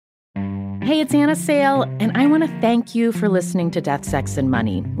Hey, it's Anna Sale, and I want to thank you for listening to Death, Sex, and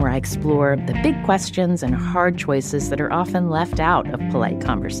Money, where I explore the big questions and hard choices that are often left out of polite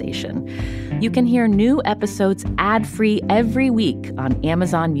conversation. You can hear new episodes ad-free every week on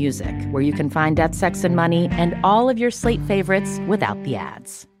Amazon Music, where you can find Death, Sex, and Money and all of your Slate favorites without the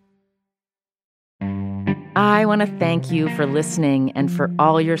ads. I want to thank you for listening and for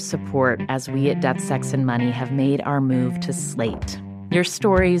all your support as we at Death, Sex, and Money have made our move to Slate. Your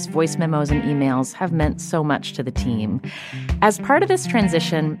stories, voice memos, and emails have meant so much to the team. As part of this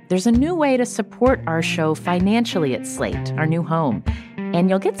transition, there's a new way to support our show financially at Slate, our new home, and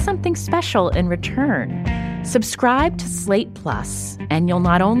you'll get something special in return. Subscribe to Slate Plus, and you'll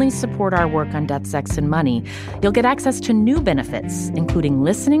not only support our work on Death, Sex, and Money, you'll get access to new benefits, including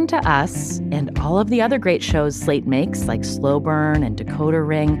listening to us and all of the other great shows Slate makes, like Slow Burn and Decoder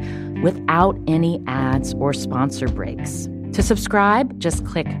Ring, without any ads or sponsor breaks. To subscribe, just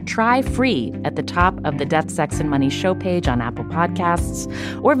click Try Free at the top of the Death, Sex, and Money show page on Apple Podcasts,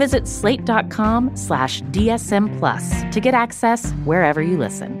 or visit slate.com/DSM Plus to get access wherever you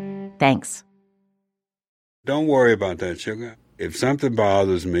listen. Thanks. Don't worry about that, sugar. If something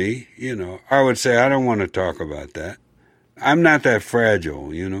bothers me, I would say I don't want to talk about that. I'm not that fragile,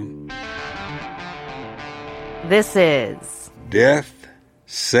 This is Death,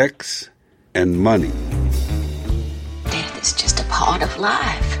 Sex, and Money. It's just a part of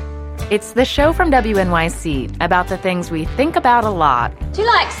life. It's the show from WNYC about the things we think about a lot. Do you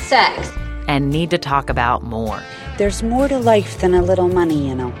like sex? And need to talk about more. There's more to life than a little money,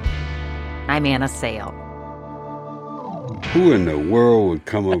 I'm Anna Sale. Who in the world would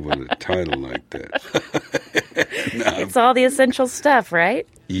come up with a title like that? It's all the essential stuff, right?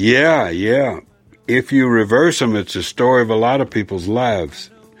 Yeah. If you reverse them, it's a story of a lot of people's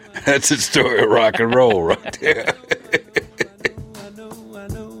lives. That's the story of rock and roll right there.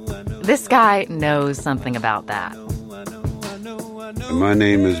 This guy knows something about that. My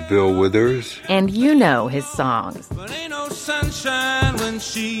name is Bill Withers. And you know his songs. But ain't no sunshine when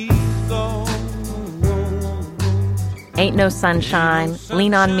she's gone. Ain't No Sunshine,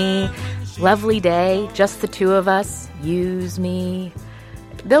 Lean on Me, Lovely Day, Just the Two of Us, Use Me.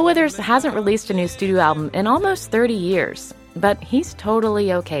 Bill Withers hasn't released a new studio album in almost 30 years, but he's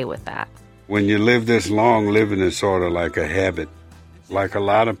totally okay with that. When you live this long, living is sort of like a habit. Like a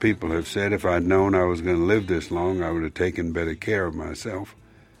lot of people have said, if I'd known I was going to live this long, I would have taken better care of myself.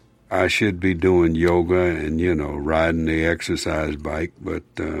 I should be doing yoga and, riding the exercise bike, but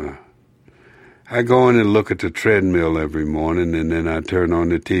I go in and look at the treadmill every morning, and then I turn on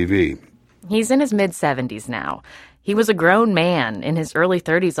the TV. He's in his mid-70s now. He was a grown man in his early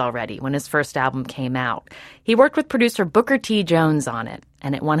 30s already when his first album came out. He worked with producer Booker T. Jones on it,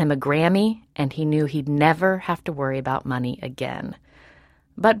 and it won him a Grammy, and he knew he'd never have to worry about money again.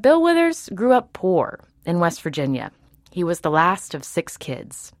 But Bill Withers grew up poor in West Virginia. He was the last of 6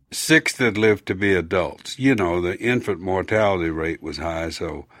 kids. 6 that lived to be adults. The infant mortality rate was high,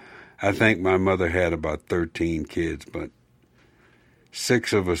 so I think my mother had about 13 kids, but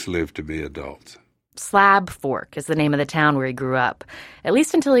 6 of us lived to be adults. Slab Fork is the name of the town where he grew up, at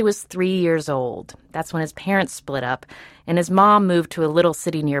least until he was 3 years old. That's when his parents split up, and his mom moved to a little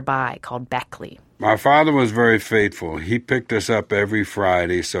city nearby called Beckley. My father was very faithful. He picked us up every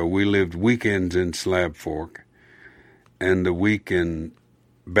Friday, so we lived weekends in Slab Fork and the week in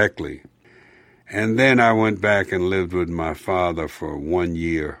Beckley. And then I went back and lived with my father for 1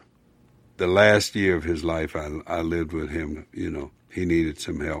 year. The last year of his life, I lived with him. He needed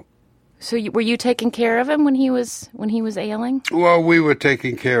some help. So were you taking care of him when he was ailing? Well, we were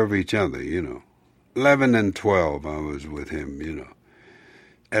taking care of each other, 11 and 12, I was with him,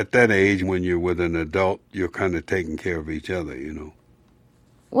 At that age, when you're with an adult, you're kind of taking care of each other,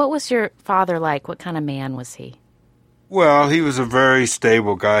 What was your father like? What kind of man was he? Well, he was a very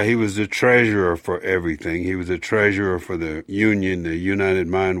stable guy. He was the treasurer for everything. He was the treasurer for the union, the United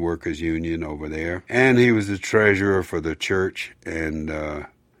Mine Workers Union over there. And he was the treasurer for the church. And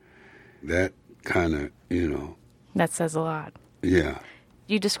that kind of, That says a lot. Yeah.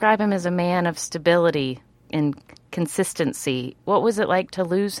 You describe him as a man of stability and consistency. What was it like to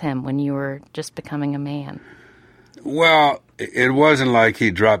lose him when you were just becoming a man? Well, it wasn't like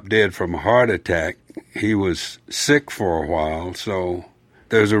he dropped dead from a heart attack. He was sick for a while, so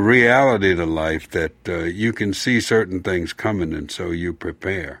there's a reality to life that you can see certain things coming, and so you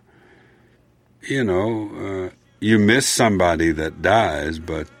prepare. You miss somebody that dies,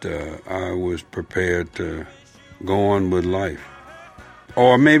 but I was prepared to go on with life.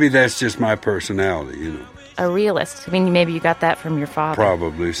 Or maybe that's just my personality, A realist. I mean, maybe you got that from your father.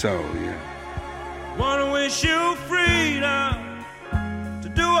 Probably so, yeah. Wanna wish you freedom to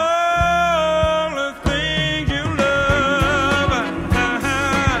do all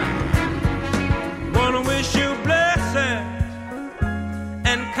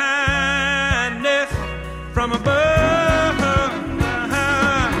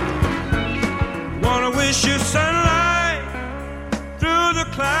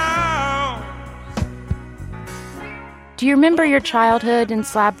Do you remember your childhood in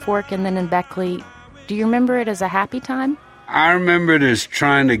Slab Fork and then in Beckley? Do you remember it as a happy time? I remember it as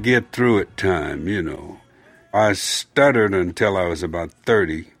trying to get through it time, you know. I stuttered until I was about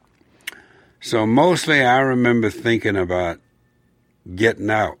 30. So mostly I remember thinking about getting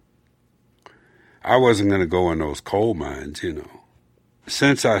out. I wasn't going to go in those coal mines, you know.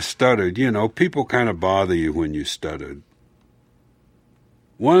 Since I stuttered, you know, people kind of bother you when you stuttered.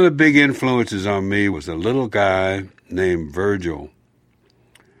 One of the big influences on me was a little guy named Virgil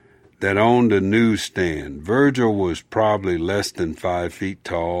that owned a newsstand. Virgil was probably less than 5 feet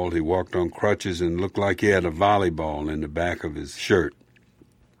tall. He walked on crutches and looked like he had a volleyball in the back of his shirt.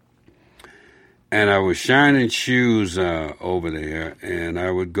 And I was shining shoes over there, and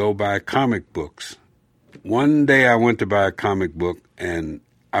I would go buy comic books. One day I went to buy a comic book, and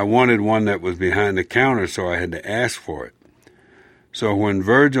I wanted one that was behind the counter, so I had to ask for it. So when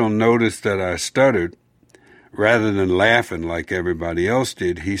Virgil noticed that I stuttered, rather than laughing like everybody else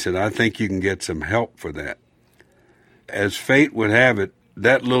did, he said, "I think you can get some help for that." As fate would have it,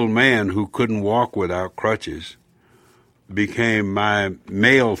 that little man who couldn't walk without crutches became my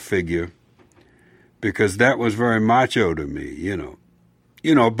male figure, because that was very macho to me, you know.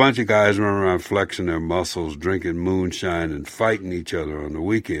 You know, a bunch of guys run around flexing their muscles, drinking moonshine, and fighting each other on the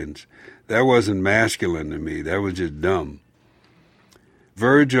weekends. That wasn't masculine to me. That was just dumb.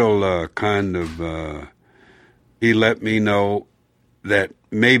 Virgil he let me know that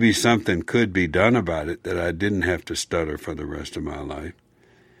maybe something could be done about it, that I didn't have to stutter for the rest of my life.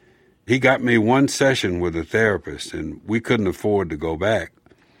 He got me one session with a therapist, and we couldn't afford to go back.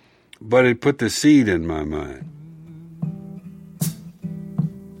 But it put the seed in my mind.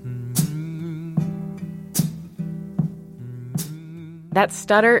 That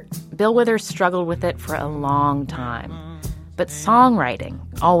stutter, Bill Withers struggled with it for a long time. But songwriting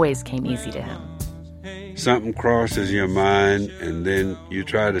always came easy to him. Something crosses your mind, and then you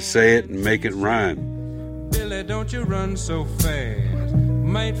try to say it and make it rhyme. Billy, don't you run so fast.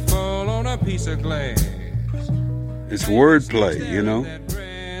 Might fall on a piece of glass. It's wordplay, you know.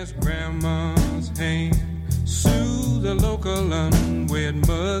 Grandma's hand, soothe the local unwed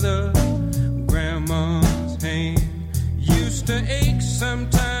mother. Grandma's hand used to ache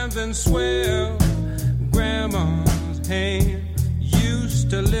sometimes and swell. Grandma's hand used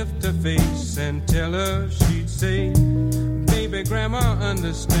to lift her face and tell her, she'd say, "Baby, Grandma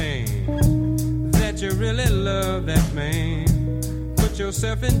understands that you really love that man. Put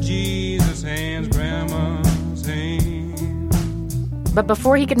yourself in Jesus' hands, Grandma's hands." But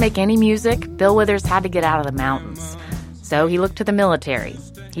before he could make any music, Bill Withers had to get out of the mountains. So he looked to the military.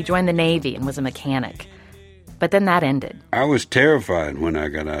 He joined the Navy and was a mechanic. But then that ended. I was terrified when I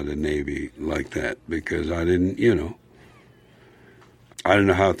got out of the Navy like that, because I didn't know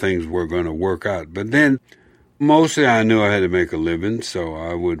how things were going to work out. But then mostly I knew I had to make a living, so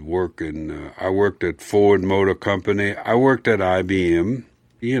I would work I worked at Ford Motor Company. I worked at IBM.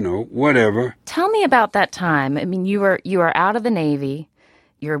 Whatever. Tell me about that time. I mean, you were out of the Navy.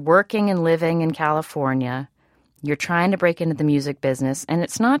 You're working and living in California. You're trying to break into the music business. And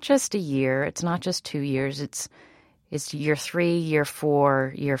it's not just a year. It's not just 2 years. It's year 3, year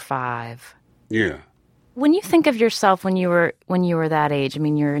 4, year 5. Yeah. When you think of yourself when you were that age, I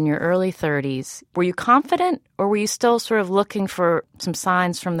mean, you're in your early 30s, were you confident, or were you still sort of looking for some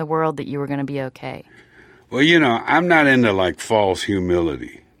signs from the world that you were going to be okay? Well, I'm not into false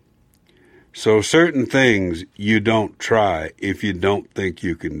humility. So certain things you don't try if you don't think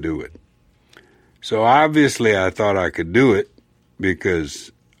you can do it. So obviously I thought I could do it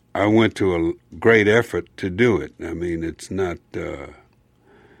because I went to a great effort to do it. I mean, it's not,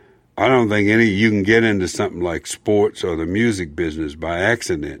 I don't think you can get into something like sports or the music business by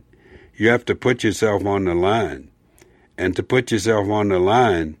accident. You have to put yourself on the line. And to put yourself on the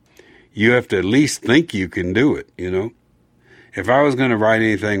line, you have to at least think you can do it, If I was going to write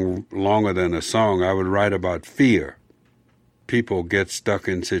anything longer than a song, I would write about fear. People get stuck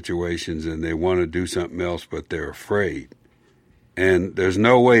in situations and they want to do something else, but they're afraid. And there's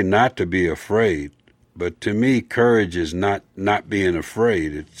no way not to be afraid. But to me, courage is not being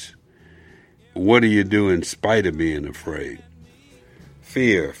afraid. It's what do you do in spite of being afraid?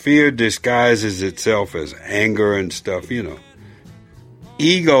 Fear. Fear disguises itself as anger and stuff,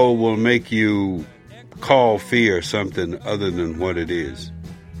 Ego will make you call fear something other than what it is.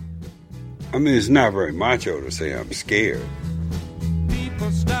 I mean, it's not very macho to say I'm scared. People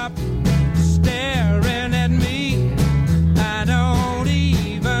stop staring at me. I don't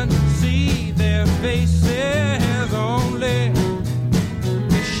even see their faces, only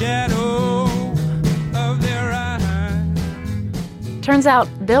the shadow of their eyes. Turns out,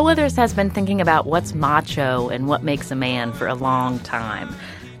 Bill Withers has been thinking about what's macho and what makes a man for a long time.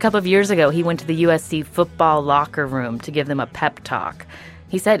 A couple of years ago, he went to the USC football locker room to give them a pep talk.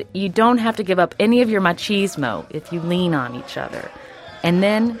 He said, you don't have to give up any of your machismo if you lean on each other. And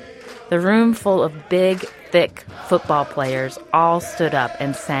then the room full of big, thick football players all stood up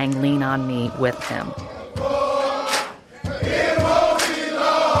and sang Lean On Me with him.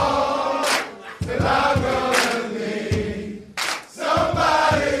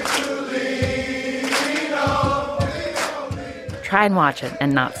 Try and watch it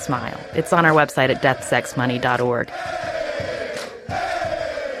and not smile. It's on our website at deathsexmoney.org.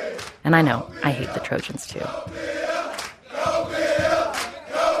 And I know, I hate the Trojans too.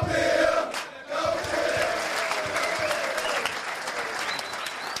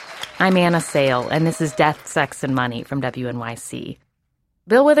 I'm Anna Sale, and this is Death, Sex, and Money from WNYC.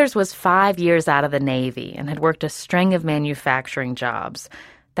 Bill Withers was 5 years out of the Navy and had worked a string of manufacturing jobs.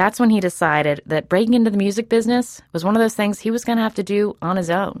 That's when he decided that breaking into the music business was one of those things he was going to have to do on his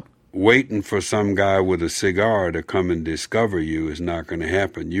own. Waiting for some guy with a cigar to come and discover you is not going to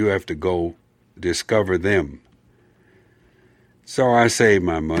happen. You have to go discover them. So I saved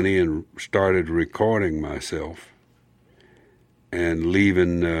my money and started recording myself and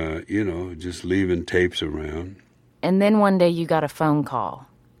leaving, just leaving tapes around. And then one day you got a phone call.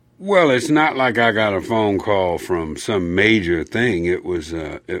 Well, it's not like I got a phone call from some major thing. It was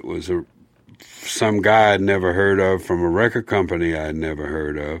some guy I'd never heard of from a record company I'd never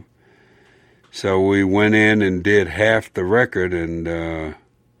heard of. So we went in and did half the record and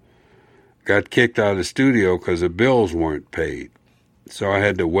got kicked out of the studio because the bills weren't paid. So I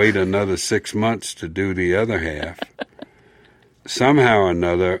had to wait another 6 months to do the other half. Somehow or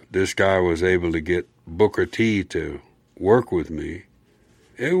another, this guy was able to get Booker T to work with me.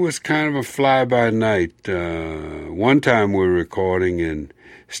 It was kind of a fly-by-night. One time we were recording, and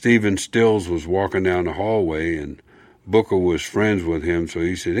Stephen Stills was walking down the hallway, and Booker was friends with him, so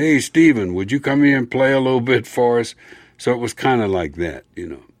he said, "Hey, Stephen, would you come here and play a little bit for us?" So it was kind of like that,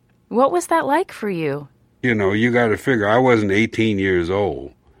 What was that like for you? You got to figure, I wasn't 18 years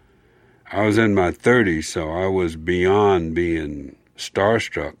old. I was in my 30s, so I was beyond being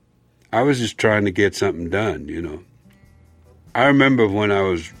starstruck. I was just trying to get something done, I remember when I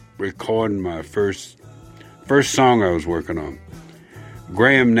was recording my first song I was working on,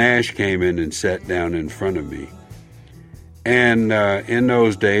 Graham Nash came in and sat down in front of me. And in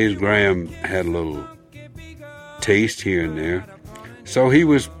those days, Graham had a little taste here and there. So he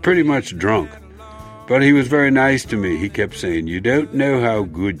was pretty much drunk. But he was very nice to me. He kept saying, "You don't know how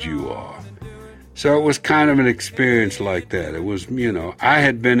good you are." So it was kind of an experience like that. It was, I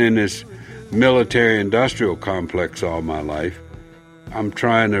had been in this military-industrial complex all my life. I'm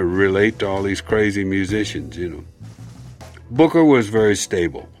trying to relate to all these crazy musicians, Booker was very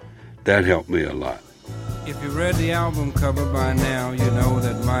stable. That helped me a lot. If you read the album cover by now, you know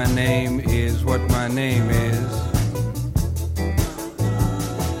that my name is what my name is.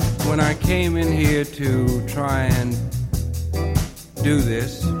 When I came in here to try and do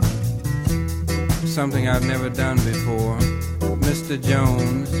this, something I've never done before, Mr.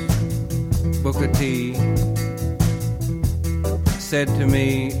 Jones, Booker T, said to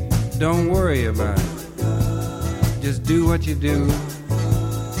me, "Don't worry about it. Just do what you do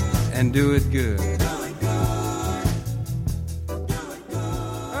and do it good."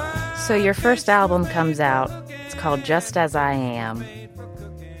 So your first album comes out. It's called Just As I Am.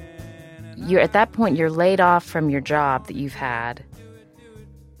 At that point, you're laid off from your job that you've had.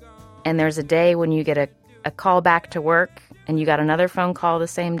 And there's a day when you get a call back to work, and you got another phone call the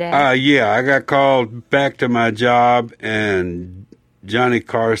same day? Yeah, I got called back to my job, and Johnny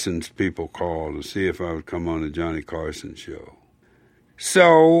Carson's people called to see if I would come on the Johnny Carson show.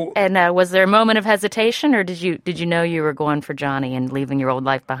 So... And was there a moment of hesitation, or did you know you were going for Johnny and leaving your old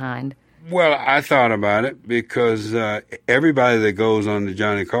life behind? Well, I thought about it because everybody that goes on the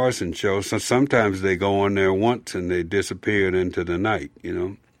Johnny Carson show, so sometimes they go on there once and they disappeared into the night,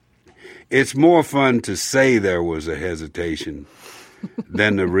 It's more fun to say there was a hesitation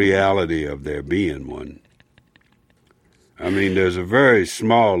than the reality of there being one. I mean, there's a very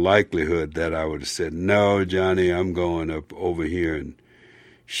small likelihood that I would have said, "No, Johnny, I'm going up over here and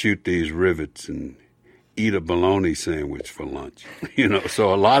shoot these rivets and eat a bologna sandwich for lunch."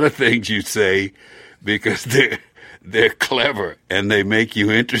 So a lot of things you say because they're clever and they make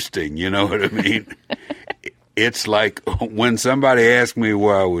you interesting, you know what I mean? It's like when somebody asked me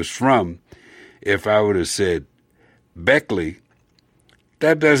where I was from, if I would have said Beckley,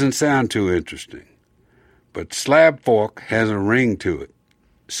 that doesn't sound too interesting. But Slab Fork has a ring to it.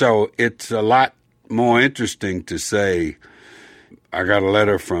 So it's a lot more interesting to say I got a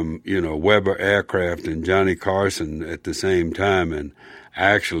letter from, Weber Aircraft and Johnny Carson at the same time, and I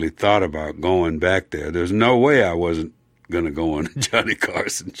actually thought about going back there. There's no way I wasn't going to go on a Johnny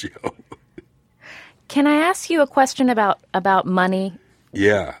Carson show. Can I ask you a question about money?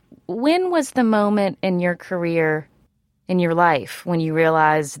 Yeah. When was the moment in your career, in your life, when you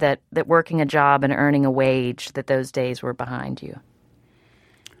realized that working a job and earning a wage, that those days were behind you?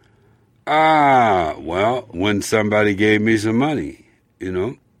 Well, when somebody gave me some money,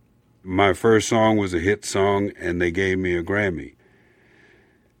 My first song was a hit song, and they gave me a Grammy.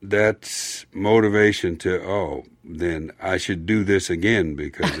 That's motivation to, then I should do this again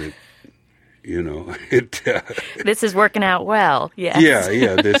because This is working out well, yes.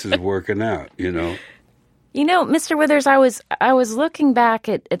 Yeah, this is working out, Mr. Withers, I was looking back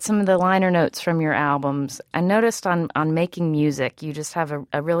at some of the liner notes from your albums. I noticed on Making Music, you just have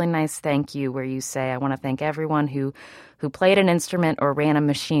a really nice thank you where you say, I want to thank everyone who played an instrument or ran a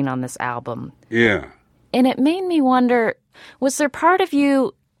machine on this album. Yeah. And it made me wonder, was there part of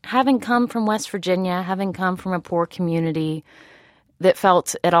you, having come from West Virginia, having come from a poor community, that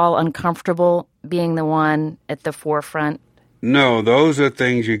felt at all uncomfortable being the one at the forefront? No, those are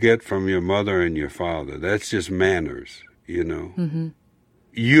things you get from your mother and your father. That's just manners, Mm-hmm.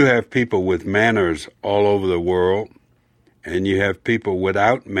 You have people with manners all over the world, and you have people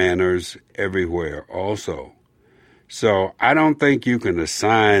without manners everywhere also. So I don't think you can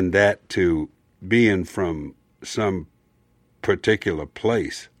assign that to being from some particular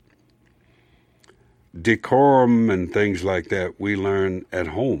place. Decorum and things like that we learn at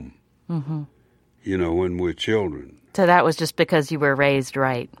home, mm-hmm. When we're children. So that was just because you were raised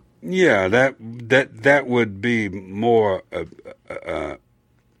right. Yeah, that would be more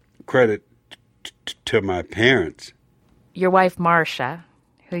credit to my parents. Your wife, Marcia,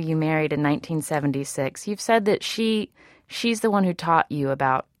 who you married in 1976, you've said that she's the one who taught you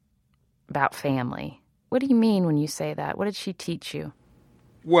about family. What do you mean when you say that? What did she teach you?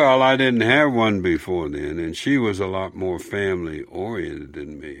 Well, I didn't have one before then, and she was a lot more family-oriented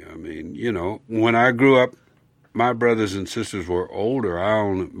than me. I mean, when I grew up, my brothers and sisters were older.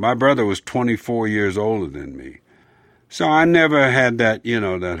 My brother was 24 years older than me. So I never had that,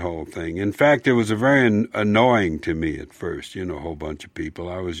 that whole thing. In fact, it was very annoying to me at first, a whole bunch of people.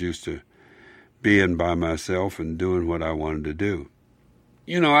 I was used to being by myself and doing what I wanted to do.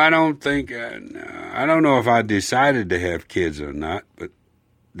 I don't know if I decided to have kids or not, but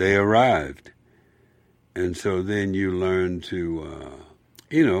they arrived. And so then you learn to,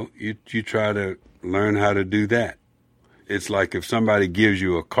 you try to learn how to do that. It's like if somebody gives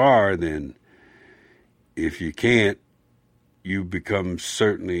you a car, then if you can't, you become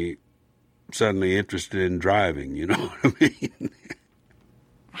suddenly interested in driving, you know what I mean?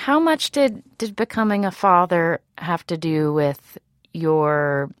 How much did becoming a father have to do with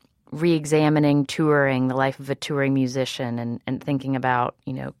your re-examining touring, the life of a touring musician, and thinking about,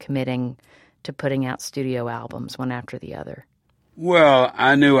 committing to putting out studio albums one after the other? Well,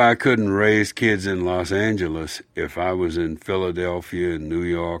 I knew I couldn't raise kids in Los Angeles if I was in Philadelphia and New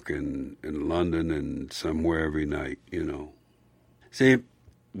York and London and somewhere every night, See,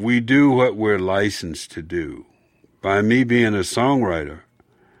 we do what we're licensed to do. By me being a songwriter,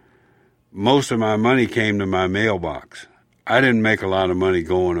 most of my money came to my mailbox. I didn't make a lot of money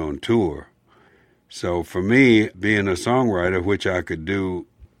going on tour. So for me, being a songwriter, which I could do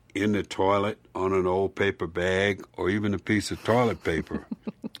in the toilet, on an old paper bag, or even a piece of toilet paper,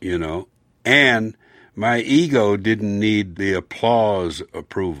 and my ego didn't need the applause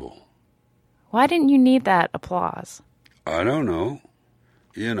approval. Why didn't you need that applause? I don't know.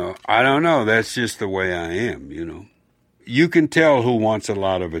 I don't know. That's just the way I am, You can tell who wants a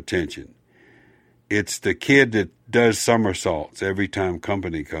lot of attention. It's the kid that does somersaults every time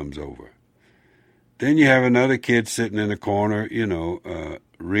company comes over. Then you have another kid sitting in the corner,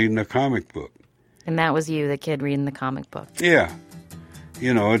 reading a comic book. And that was you, the kid reading the comic book. Yeah.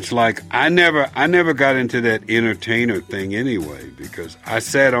 It's like I never got into that entertainer thing anyway, because I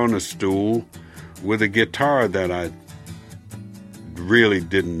sat on a stool with a guitar that I really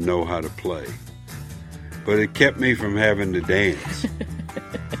didn't know how to play. But it kept me from having to dance.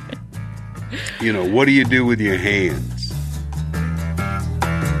 What do you do with your hands?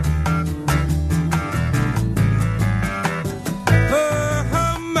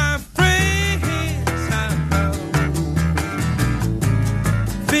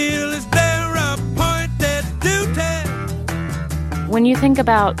 When you think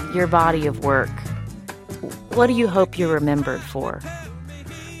about your body of work, what do you hope you're remembered for?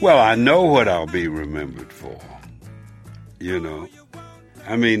 Well, I know what I'll be remembered for.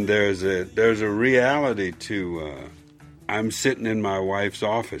 I mean, there's a reality to. I'm sitting in my wife's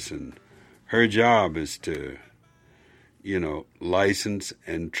office, and her job is to, license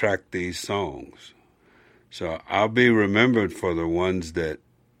and track these songs. So I'll be remembered for the ones that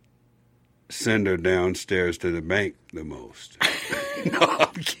send her downstairs to the bank the most. No,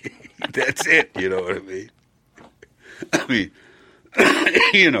 I'm kidding. That's it, you know what I mean?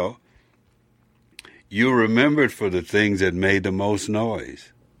 You're remembered for the things that made the most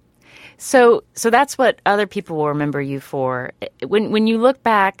noise. So that's what other people will remember you for. When you look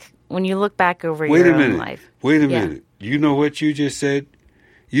back over your own life. Wait a minute. You know what you just said?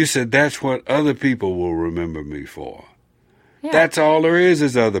 You said that's what other people will remember me for. Yeah. That's all there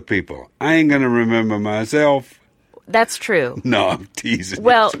is other people. I ain't going to remember myself. That's true. No, I'm teasing.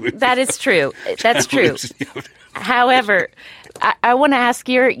 Well, that is true. That's true. However, I want to ask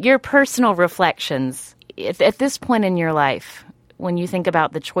your personal reflections. At this point in your life, when you think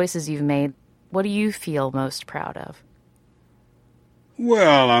about the choices you've made, what do you feel most proud of?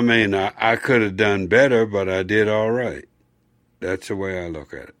 Well, I mean, I could have done better, but I did all right. That's the way I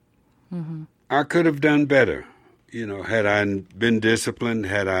look at it. Mm-hmm. I could have done better. Had I been disciplined,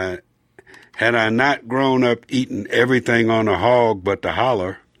 had I not grown up eating everything on a hog but the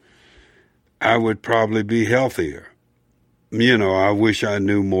holler, I would probably be healthier. I wish I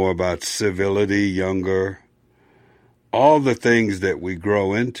knew more about civility younger. All the things that we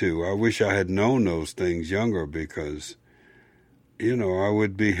grow into, I wish I had known those things younger because, I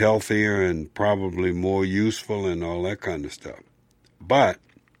would be healthier and probably more useful and all that kind of stuff. But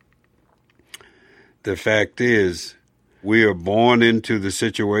the fact is, we are born into the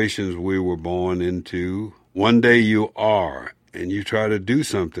situations we were born into. One day you are, and you try to do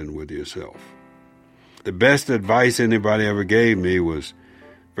something with yourself. The best advice anybody ever gave me was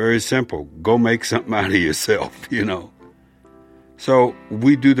very simple. Go make something out of yourself, So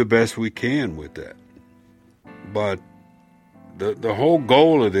we do the best we can with that. But the whole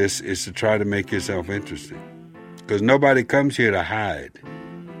goal of this is to try to make yourself interesting. Because nobody comes here to hide.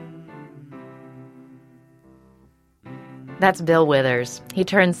 That's Bill Withers. He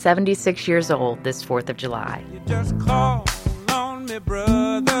turned 76 years old this 4th of July. You just call on me,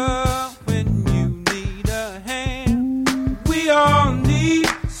 brother, when you need a hand. We all need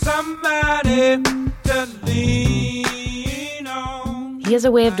somebody to lean on. He has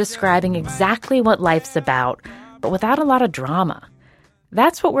a way of describing exactly what life's about, but without a lot of drama.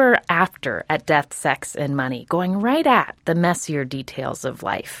 That's what we're after at Death, Sex, and Money, going right at the messier details of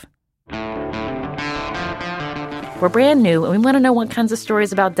life. We're brand new, and we want to know what kinds of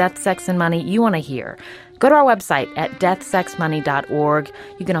stories about death, sex, and money you want to hear. Go to our website at deathsexmoney.org.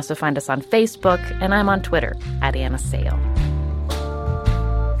 You can also find us on Facebook, and I'm on Twitter at Anna Sale.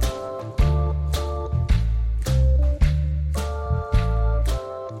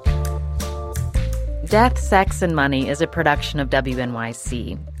 Death, Sex, and Money is a production of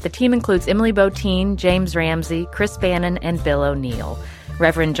WNYC. The team includes Emily Botein, James Ramsey, Chris Bannon, and Bill O'Neill.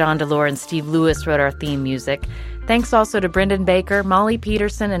 Reverend John DeLore and Steve Lewis wrote our theme music. Thanks also to Brendan Baker, Molly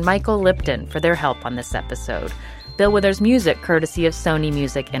Peterson, and Michael Lipton for their help on this episode. Bill Withers' music courtesy of Sony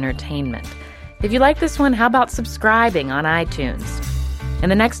Music Entertainment. If you like this one, how about subscribing on iTunes? In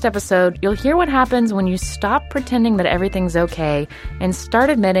the next episode, you'll hear what happens when you stop pretending that everything's okay and start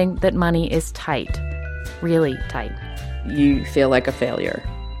admitting that money is tight. Really tight. You feel like a failure.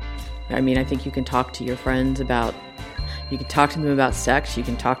 I mean, I think you can talk to your friends about, you can talk to them about sex, you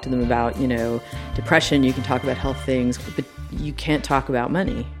can talk to them about, depression, you can talk about health things, but you can't talk about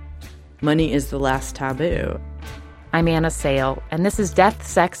money. Money is the last taboo. I'm Anna Sale, and this is Death,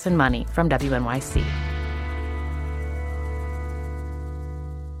 Sex, and Money from WNYC.